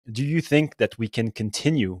Do you think that we can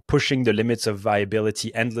continue pushing the limits of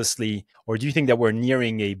viability endlessly? Or do you think that we're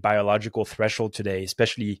nearing a biological threshold today,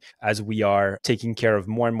 especially as we are taking care of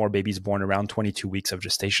more and more babies born around 22 weeks of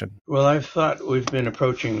gestation? Well, I've thought we've been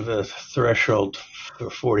approaching the threshold for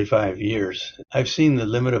 45 years. I've seen the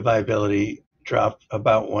limit of viability drop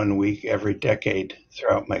about 1 week every decade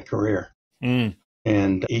throughout my career.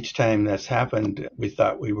 And each time that's happened, we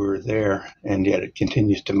thought we were there, and yet it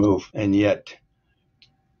continues to move. And yet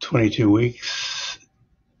 22 weeks,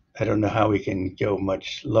 I don't know how we can go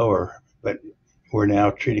much lower, but we're now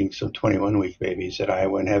treating some 21-week babies at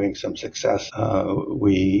Iowa and having some success.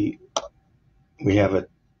 We have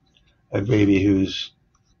a baby who's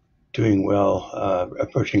doing well,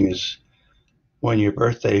 approaching his 1-year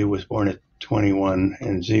birthday, who was born at 21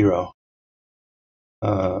 and 0.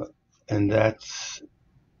 And that's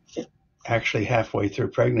actually halfway through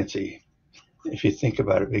pregnancy, if you think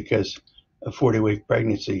about it, because a 40-week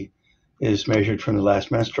pregnancy is measured from the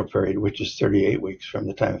last menstrual period, which is 38 weeks from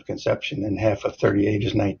the time of conception, and half of 38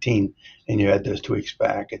 is 19, and you add those 2 weeks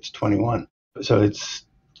back, it's 21. So it's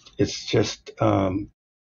just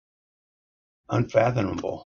unfathomable